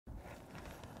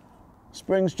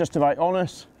Spring's just about on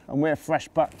us, and we're fresh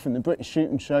back from the British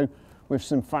Shooting Show with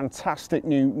some fantastic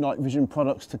new night vision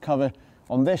products to cover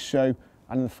on this show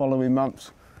and the following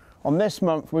months. On this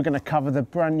month, we're going to cover the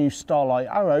brand new Starlight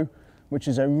Arrow, which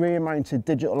is a rear-mounted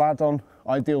digital add-on,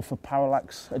 ideal for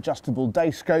parallax adjustable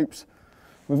day scopes.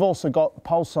 We've also got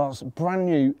Pulsar's brand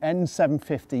new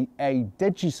N750A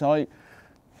Digisight,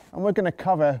 and we're going to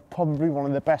cover probably one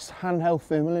of the best handheld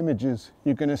thermal imagers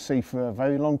you're going to see for a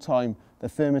very long time, the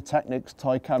Thermoteknix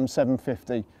TiCam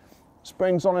 750.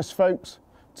 Spring's on us, folks.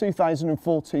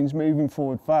 2014's moving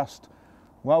forward fast.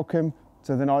 Welcome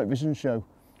to the Night Vision Show.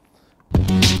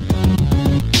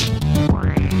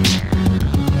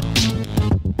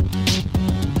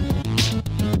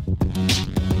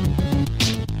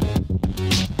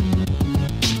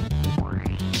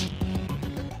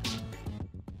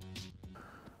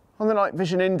 On the night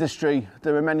vision industry,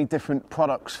 there are many different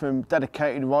products, from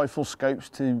dedicated rifle scopes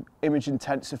to image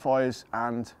intensifiers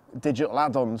and digital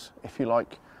add-ons, if you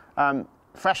like.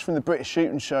 Fresh from the British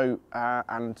Shooting Show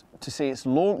and to see its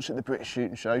launch at the British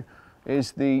Shooting Show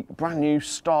is the brand new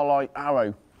Starlight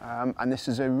Arrow. And this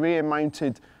is a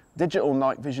rear-mounted digital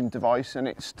night vision device, and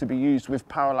it's to be used with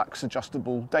parallax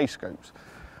adjustable day scopes.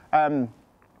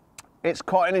 It's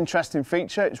quite an interesting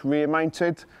feature. It's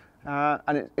rear-mounted.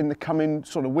 And in the coming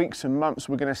sort of weeks and months,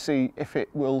 we're going to see if it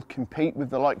will compete with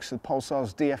the likes of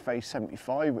Pulsar's DFA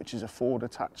 75, which is a forward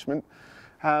attachment.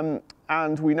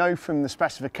 And we know from the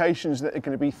specifications that there are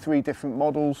going to be 3 different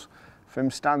models,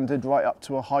 from standard right up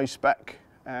to a high-spec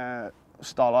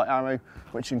Starlight Arrow,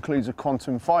 which includes a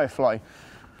quantum Firefly.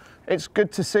 It's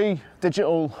good to see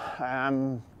digital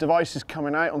devices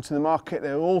coming out onto the market.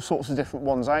 There are all sorts of different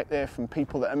ones out there, from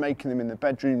people that are making them in the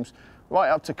bedrooms right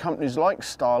up to companies like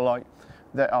Starlight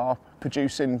that are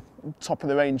producing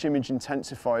top-of-the-range image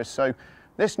intensifiers. So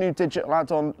this new digital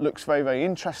add-on looks very, very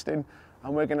interesting,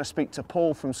 and we're going to speak to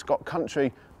Paul from Scott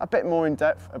Country a bit more in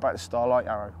depth about the Starlight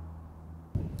Arrow.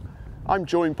 I'm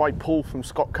joined by Paul from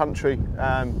Scott Country.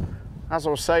 As I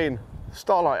was saying,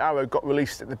 Starlight Arrow got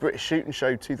released at the British Shooting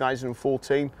Show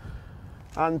 2014,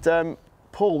 and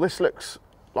Paul, this looks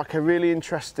like a really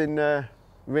interesting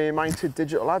rear-mounted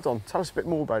digital add-on. Tell us a bit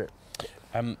more about it.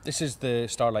 This is the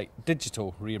Starlight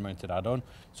digital rear-mounted add-on.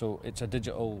 So it's a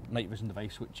digital night vision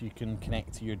device which you can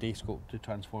connect to your day scope to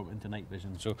transform it into night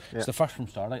vision. So it's the first from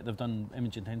Starlight. They've done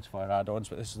image intensifier add-ons,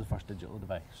 but this is the first digital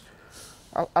device.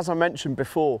 As I mentioned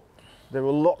before, there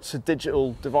are lots of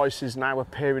digital devices now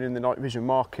appearing in the night vision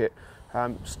market.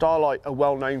 Starlight are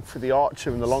well known for the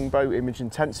Archer and the Longbow image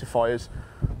intensifiers.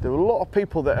 There are a lot of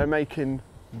people that are making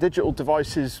digital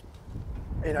devices,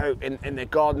 you know, in their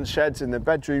garden sheds, in their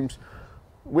bedrooms.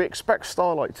 We expect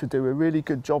Starlight to do a really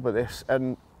good job of this,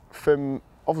 and from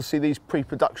obviously these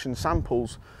pre-production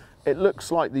samples, it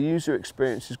looks like the user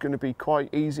experience is going to be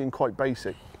quite easy and quite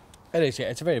basic. It is, yeah.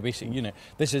 It's a very basic unit.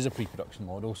 This is a pre-production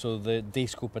model, so the day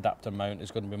scope adapter mount is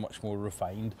going to be much more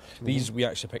refined. These we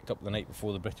actually picked up the night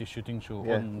before the British Shooting Show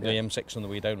on the M6 on the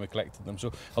way down. We collected them.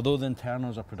 So although the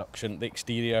internals are production, the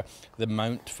exterior, the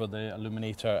mount for the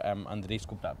illuminator and the day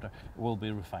scope adapter will be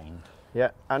refined.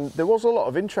 Yeah, and there was a lot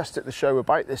of interest at the show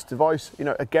about this device. You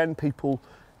know, again,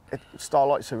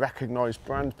 Starlight's a recognised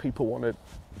brand. People want to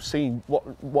see what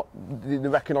the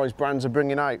recognised brands are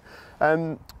bringing out.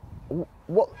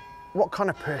 What kind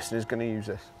of person is going to use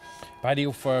this?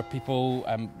 Ideal for people,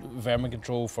 vermin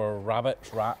control for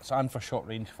rabbits, rats, and for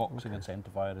short-range foxing and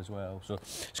centerfire as well. So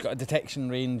it's got a detection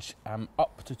range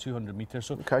up to 200 metres.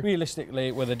 So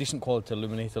realistically, with a decent quality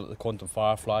illuminator like the Quantum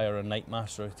Firefly or a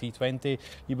Nightmaster or a T20,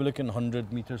 you'll be looking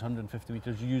 100 metres, 150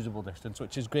 metres usable distance,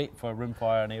 which is great for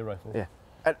rimfire and air rifle. Yeah,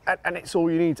 and it's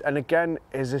all you need. And again,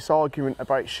 is this argument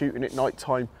about shooting at night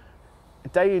time.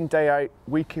 Day in, day out,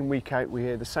 week in, week out, we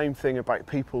hear the same thing about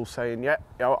people saying, yeah,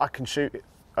 you know, I can shoot it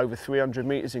over 300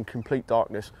 metres in complete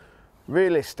darkness.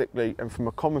 Realistically, and from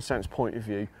a common sense point of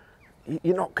view,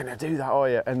 you're not going to do that, are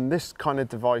you? And this kind of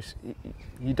device,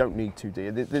 you don't need to, do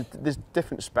you? There's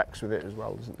different specs with it as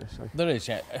well, isn't there? So. There is,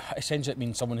 yeah. Essentially, it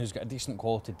means someone who's got a decent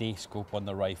quality day scope on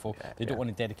their rifle. They don't want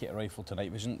to dedicate a rifle to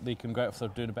night vision. They can go out if they're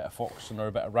doing a bit of foxing or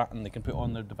a bit of ratting. They can put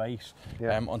on their device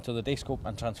onto the day scope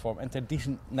and transform it into a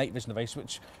decent night vision device,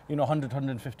 which, you know, 100,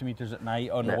 150 metres at night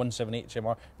on a 178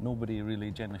 HMR, nobody really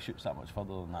generally shoots that much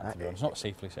further than that, to be honest. Not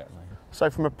safely, certainly. So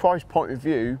from a price point of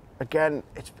view, again,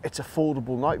 it's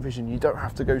affordable night vision. You don't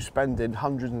have to go spending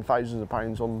hundreds and thousands of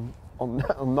pounds on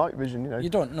on night vision, you know. You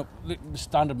don't. No, the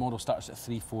standard model starts at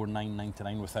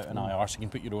 34999 without an IR, so you can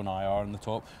put your own IR on the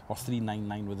top, or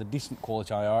 399 with a decent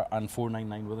quality IR, and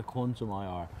 499 with a quantum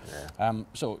IR. Yeah.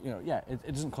 So you know, yeah,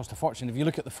 it doesn't cost a fortune. If you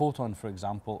look at the Photon, for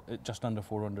example, at just under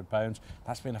 £400,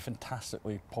 that's been a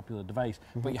fantastically popular device.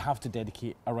 But you have to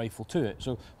dedicate a rifle to it.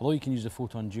 So although you can use the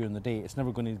Photon during the day, it's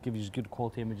never going to give you as good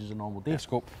quality images as a normal day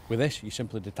scope. With this, you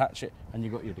simply detach it, and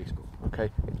you got your day scope. Okay.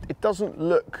 It doesn't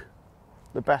look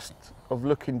the best of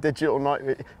looking digital night.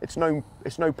 It's no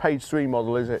page 3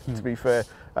 model, is it? To be fair,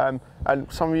 and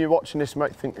some of you watching this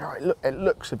might think, oh, it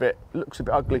looks a bit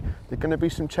ugly. There's going to be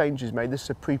some changes made. This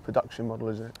is a pre-production model,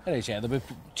 isn't it? It is, yeah. There'll be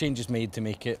changes made to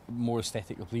make it more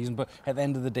aesthetically pleasing. But at the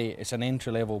end of the day, it's an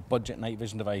entry-level budget night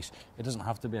vision device. It doesn't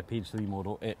have to be a page 3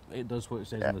 model. It does what it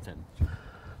says on the tin.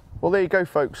 Well, there you go,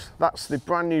 folks. That's the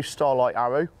brand new Starlight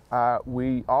Arrow.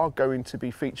 We are going to be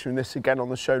featuring this again on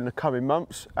the show in the coming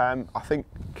months. I think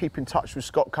keep in touch with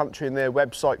Scott Country and their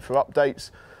website for updates.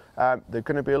 There are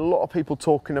going to be a lot of people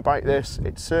talking about this.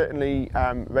 It certainly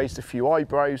raised a few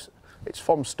eyebrows. It's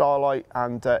from Starlight,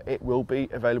 and it will be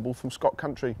available from Scott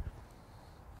Country.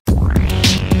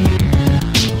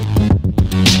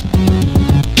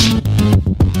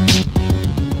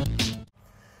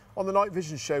 On the Night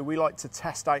Vision Show, we like to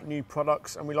test out new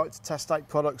products, and we like to test out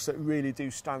products that really do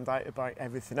stand out about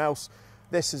everything else.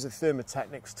 This is a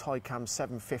Thermoteknix TiCam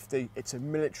 750. It's a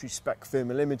military spec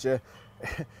thermal imager.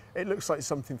 It looks like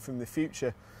something from the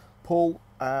future. Paul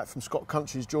from Scott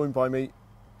Country is joined by me.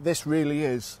 This really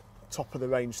is top of the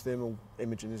range thermal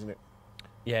imaging, isn't it?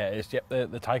 Yeah, it's, yep, the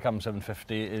TiCam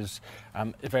 750 is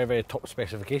very, very top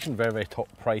specification, very, very top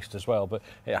priced as well, but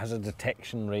it has a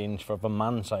detection range for a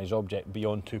man-sized object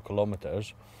beyond 2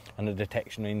 kilometres and a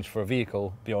detection range for a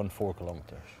vehicle beyond 4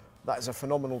 kilometres. That is a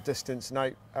phenomenal distance. Now,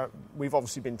 we've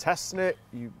obviously been testing it.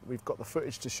 We've got the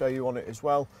footage to show you on it as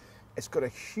well. It's got a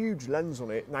huge lens on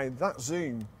it. Now, that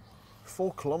zoom,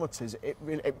 4 kilometres, it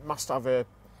must have a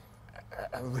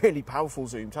really powerful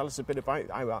zoom. Tell us a bit about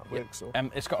how that works.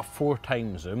 It's got a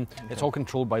 4x zoom. Okay. It's all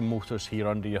controlled by motors here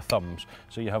under your thumbs.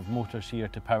 So you have motors here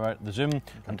to power the zoom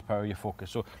and to power your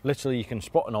focus. So literally you can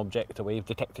spot an object away,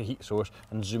 detect a heat source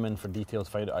and zoom in for detail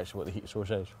to find out actually what the heat source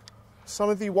is. Some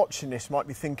of you watching this might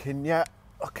be thinking, yeah,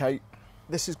 okay,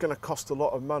 this is going to cost a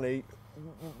lot of money.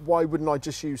 Why wouldn't I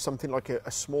just use something like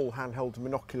a small handheld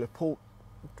monocular? Paul,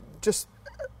 just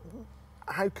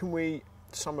how can we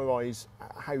summarise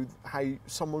how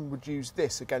someone would use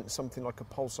this against something like a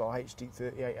Pulsar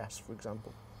HD38S, for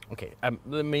example? Okay,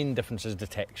 the main difference is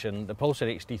detection. The Pulsar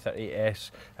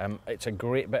HD38S, it's a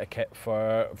great bit of kit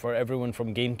for everyone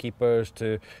from gamekeepers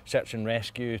to search and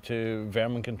rescue to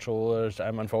vermin controllers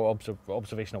and for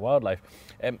observation of wildlife.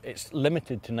 It's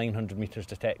limited to 900 metres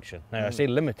detection. Now, I say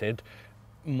limited.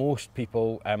 Most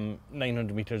people,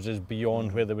 900 metres is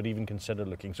beyond where they would even consider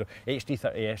looking. So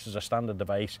HD30S as a standard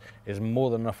device is more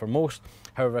than enough for most.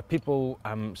 However, people,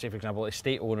 say for example,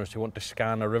 estate owners who want to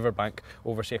scan a riverbank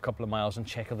over say a couple of miles and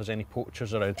check if there's any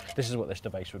poachers around, this is what this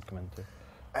device would come into.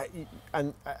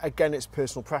 And again, it's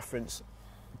personal preference.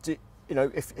 You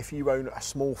know, if you own a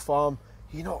small farm,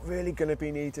 you're not really going to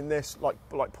be needing this. Like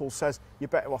Paul says, you're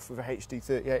better off with a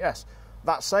HD38S.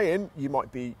 That saying, you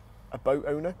might be a boat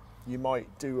owner. You might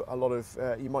do a lot of,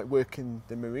 you might work in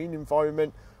the marine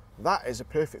environment. That is a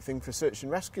perfect thing for search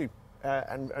and rescue.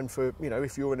 And for, you know,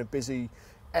 if you're in a busy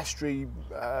estuary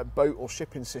boat or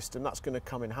shipping system, that's going to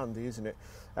come in handy, isn't it?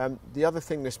 The other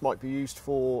thing this might be used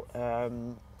for,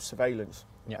 surveillance.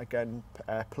 Yeah. Again,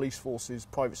 police forces,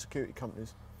 private security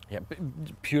companies. Yeah, but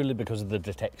purely because of the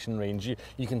detection range.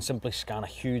 You can simply scan a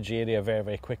huge area very,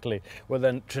 very quickly. With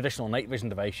a traditional night vision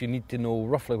device, you need to know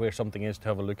roughly where something is to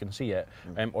have a look and see it,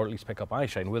 or at least pick up eye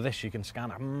shine. With this, you can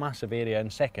scan a massive area in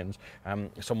seconds.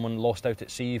 Someone lost out at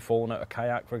sea, fallen out a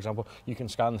kayak, for example, you can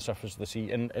scan the surface of the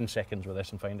sea in seconds with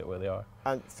this and find out where they are.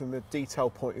 And from a detail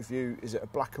point of view, is it a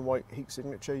black and white heat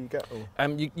signature you get? Or?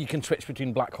 You can switch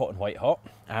between black hot and white hot.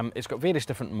 It's got various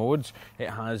different modes. It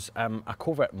has a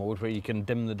covert mode where you can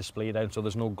dim the display down so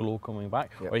there's no glow coming back,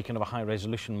 or you can have a high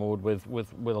resolution mode with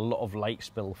a lot of light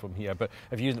spill from here. But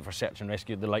if you're using it for search and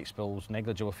rescue, the light spill is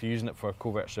negligible. If you're using it for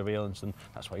covert surveillance, then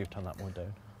that's why you've turned that mode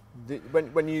down.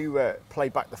 When you play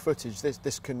back the footage,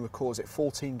 this can record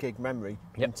 14 gig memory,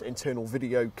 internal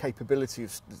video capability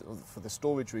for the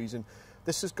storage reason.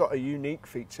 This has got a unique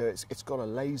feature. It's got a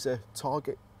laser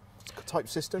target type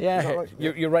system? Yeah, is that right?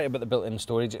 you're right about the built-in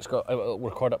storage. It'll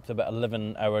record up to about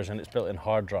 11 hours, and it's built-in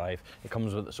hard drive. It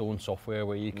comes with its own software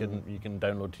where you can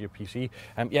download to your PC.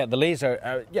 Yeah, the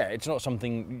laser. Yeah, it's not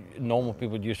something normal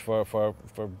people would use for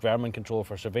vermin control,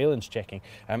 for surveillance checking.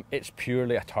 It's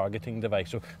purely a targeting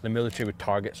device. So the military would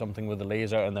target something with a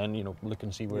laser, and then look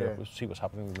and see what's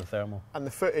happening with the thermal. And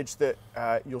the footage that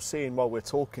you're seeing while we're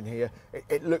talking here,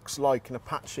 it looks like an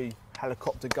Apache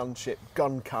helicopter gunship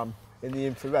gun cam in the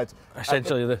infrared.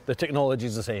 Essentially, the technology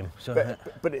is the same. So.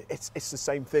 But it's the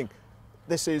same thing.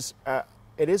 This is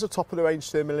it is a top of the range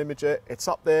thermal imager. It's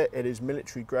up there. It is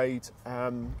military grade.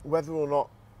 Whether or not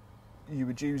you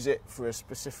would use it for a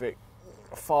specific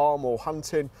farm or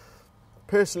hunting,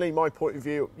 personally, my point of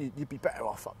view, you'd be better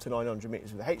off up to 900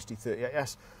 metres with a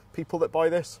HD38S. People that buy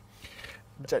this,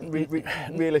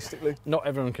 realistically, not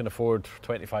everyone can afford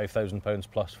 £25,000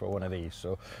 plus for one of these.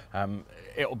 So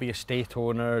it'll be estate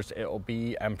owners, it'll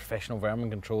be professional vermin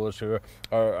controllers who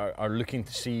are looking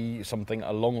to see something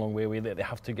a long way away that they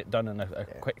have to get done in a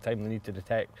quick time. They need to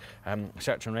detect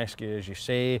search and rescue, as you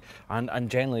say, and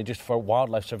generally just for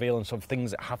wildlife surveillance of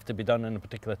things that have to be done in a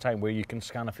particular time, where you can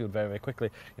scan a field very quickly.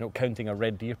 Counting a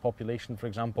red deer population, for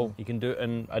example, you can do it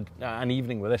in an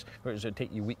evening with this, whereas it would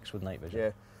take you weeks with night vision.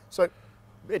 Yeah. So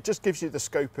it just gives you the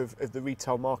scope of the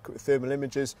retail market with thermal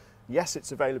imagers. Yes,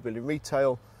 it's available in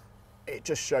retail. It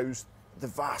just shows the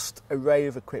vast array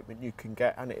of equipment you can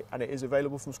get, and it is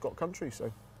available from Scott Country.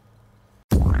 So.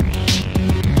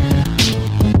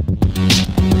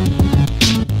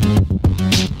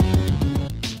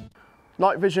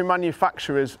 Night vision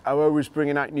manufacturers are always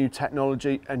bringing out new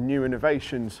technology and new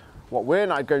innovations. What we're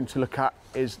now going to look at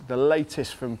is the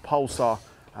latest from Pulsar,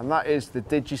 and that is the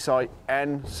Digisight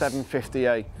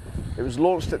N750A. It was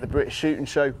launched at the British Shooting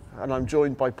Show, and I'm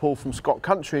joined by Paul from Scott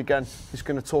Country again, who's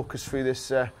going to talk us through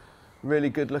this really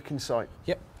good looking sight.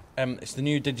 Yep. It's the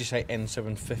new Digisight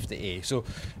N750A. So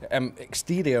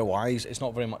exterior wise, it's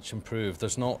not very much improved.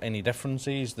 There's not any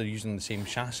differences. They're using the same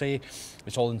chassis.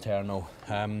 It's all internal.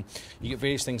 You get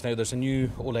various things now. There's a new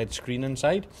OLED screen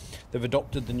inside. They've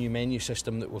adopted the new menu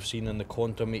system that we've seen in the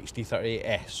Quantum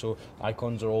HD38S. So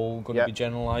icons are all going to be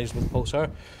generalised with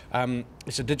Pulsar.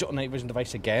 It's a digital night vision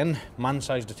device again.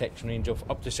 Man-sized detection range of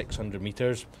up to 600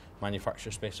 metres.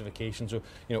 Manufacturer specification. So,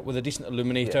 with a decent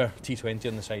illuminator, T20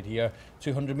 on the side here,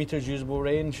 200 metres usable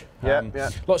range.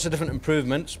 Lots of different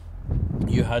improvements.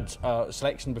 You had a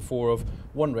selection before of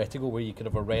one reticle where you could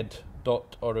have a red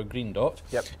dot or a green dot.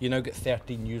 You now get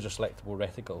 13 user selectable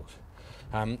reticles.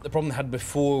 The problem they had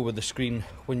before with the screen,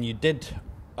 when you did,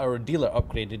 or a dealer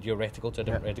upgraded your reticle to a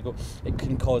different reticle, it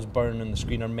can cause burn in the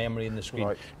screen or memory in the screen.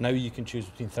 Right. Now you can choose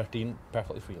between 13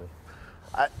 perfectly freely.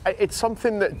 It's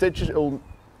something that digital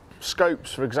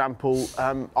scopes, for example,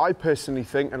 I personally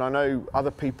think, and I know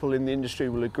other people in the industry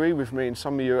will agree with me, and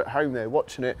some of you at home there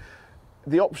watching it,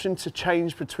 the option to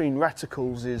change between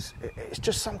reticles it's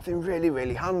just something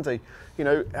really handy.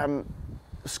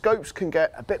 Scopes can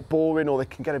get a bit boring, or they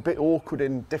can get a bit awkward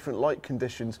in different light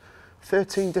conditions.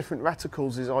 13 different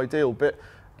reticles is ideal, but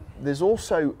there's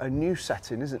also a new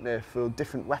setting, isn't there, for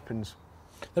different weapons?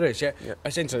 There is, yeah.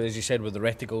 Essentially, as you said, with the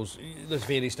reticles, there's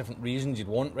various different reasons you'd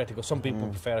want reticles. Some people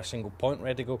prefer a single point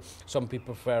reticle, some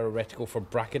people prefer a reticle for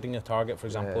bracketing a target, for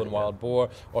example, in wild boar,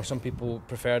 or some people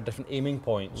prefer different aiming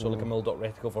points, so like a mil-dot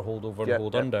reticle for hold over and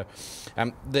hold under.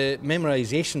 The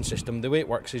memorisation system, the way it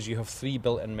works is you have 3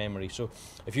 built-in memory. So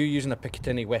if you're using a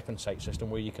Picatinny weapon sight system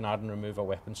where you can add and remove a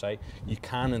weapon sight, you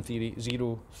can, in theory,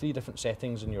 3 different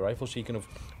settings in your rifle. So you can have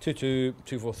 2.2,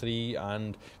 243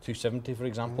 and 270, for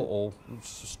example, all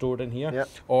stored in here,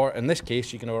 or in this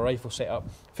case you can have a rifle set up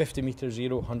 50 metre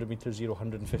 0, 100 metre 0,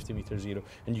 150 metre 0,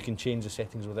 and you can change the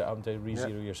settings with it up to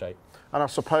re-zero your sight. And I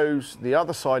suppose the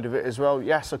other side of it as well,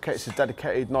 yes, okay, it's a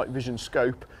dedicated night vision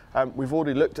scope. We've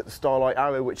already looked at the Starlight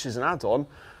arrow, which is an add-on.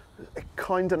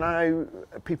 Kind of now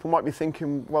people might be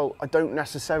thinking, well, I don't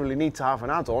necessarily need to have an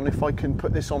add-on if I can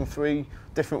put this on 3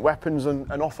 different weapons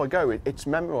and off I go. It's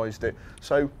memorised it.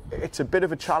 So it's a bit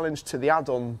of a challenge to the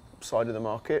add-on side of the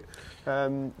market.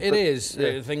 It is.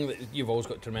 The thing that you've always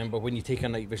got to remember when you take a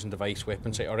night vision device,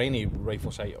 weapon sight or any rifle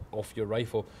sight off your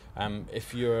rifle,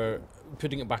 if you're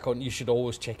putting it back on, you should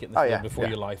always check it in the field before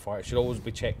you live fire. It should always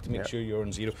be checked to make sure you're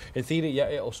on 0. In theory,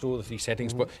 it'll store the 3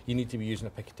 settings, but you need to be using a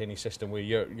Picatinny system where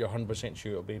you're 100%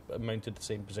 sure it'll be mounted the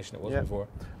same position it was before.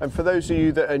 And for those of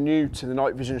you that are new to the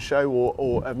night vision show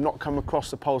or have not come across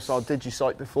the Pulsar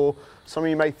Digisight before, some of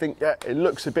you may think, it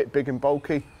looks a bit big and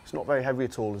bulky. It's not very heavy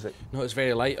at all, is it? No, it's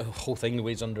very light. whole thing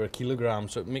weighs under a kilogram,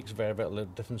 so it makes very little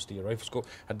difference to your rifle scope.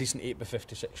 A decent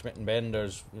 8x56 Schmidt &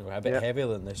 Bender's, you know, a bit heavier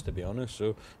than this, to be honest,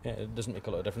 so yeah, it doesn't make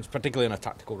a lot of difference, particularly in a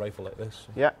tactical rifle like this.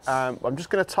 Yeah, I'm just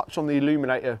going to touch on the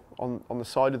illuminator on the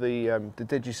side of the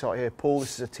Digisight here. Paul,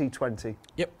 this is a T20.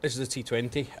 Yep, this is a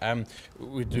T20.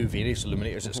 We do various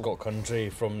illuminators at Scott Country,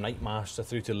 from Nightmaster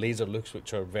through to Laser Lux,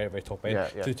 which are very top end,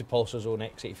 through to Pulsar Zone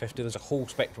X850. There's a whole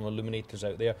spectrum of illuminators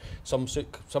out there. Some suit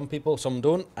some people, some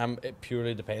don't. It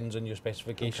purely depends on your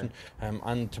specification.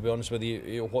 And to be honest with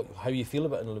you, how you feel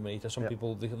about an illuminator. Some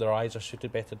people, their eyes are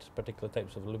suited better to particular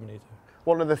types of illuminator.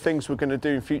 One of the things we're going to do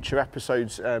in future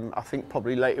episodes, I think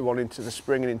probably later on into the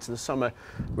spring and into the summer,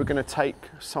 we're going to take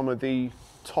some of the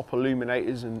top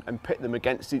illuminators and pit them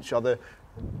against each other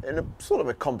in a sort of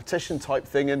a competition type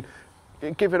thing, and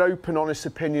give an open, honest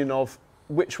opinion of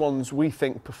which ones we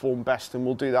think perform best, and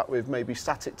we'll do that with maybe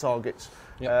static targets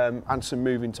and some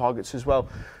moving targets as well.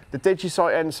 The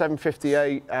Digisight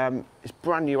N750A is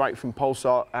brand new out from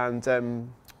Pulsar, and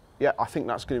yeah, I think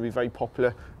that's going to be very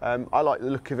popular. I like the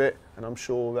look of it, and I'm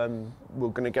sure we're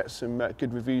going to get some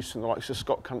good reviews from the likes of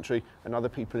Scott Country and other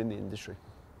people in the industry.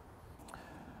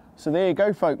 So there you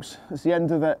go, folks. That's the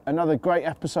end of another great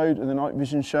episode of the Night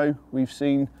Vision Show. We've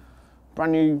seen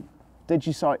brand new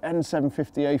Digisight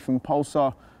N750A from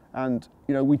Pulsar, and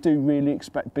you know, we do really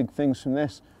expect big things from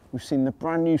this. We've seen the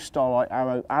brand new Starlight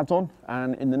Arrow add-on,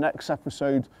 and in the next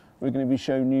episode we're going to be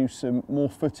showing you some more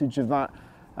footage of that.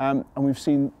 And we've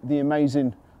seen the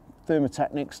amazing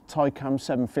Thermoteknix TiCam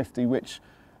 750, which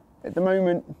at the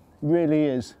moment really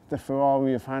is the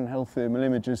Ferrari of handheld thermal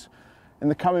imagers. In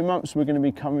the coming months, we're going to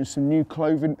be covering some new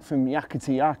clothing from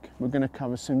Yakety Yak. We're going to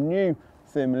cover some new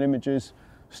thermal imagers.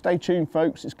 Stay tuned,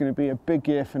 folks. It's going to be a big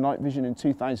year for night vision in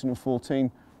 2014.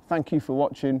 Thank you for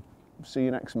watching. See you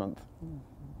next month.